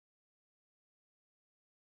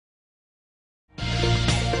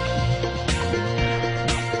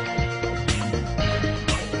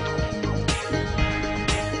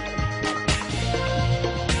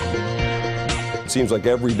it seems like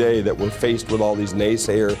every day that we're faced with all these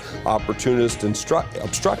naysayer, opportunists, and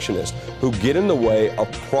obstructionists who get in the way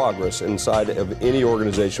of progress inside of any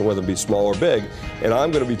organization, whether it be small or big. And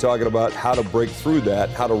I'm going to be talking about how to break through that,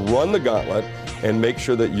 how to run the gauntlet, and make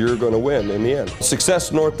sure that you're going to win in the end.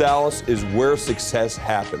 Success North Dallas is where success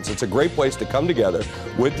happens. It's a great place to come together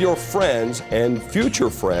with your friends and future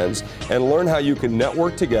friends and learn how you can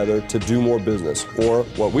network together to do more business, or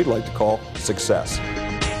what we'd like to call success.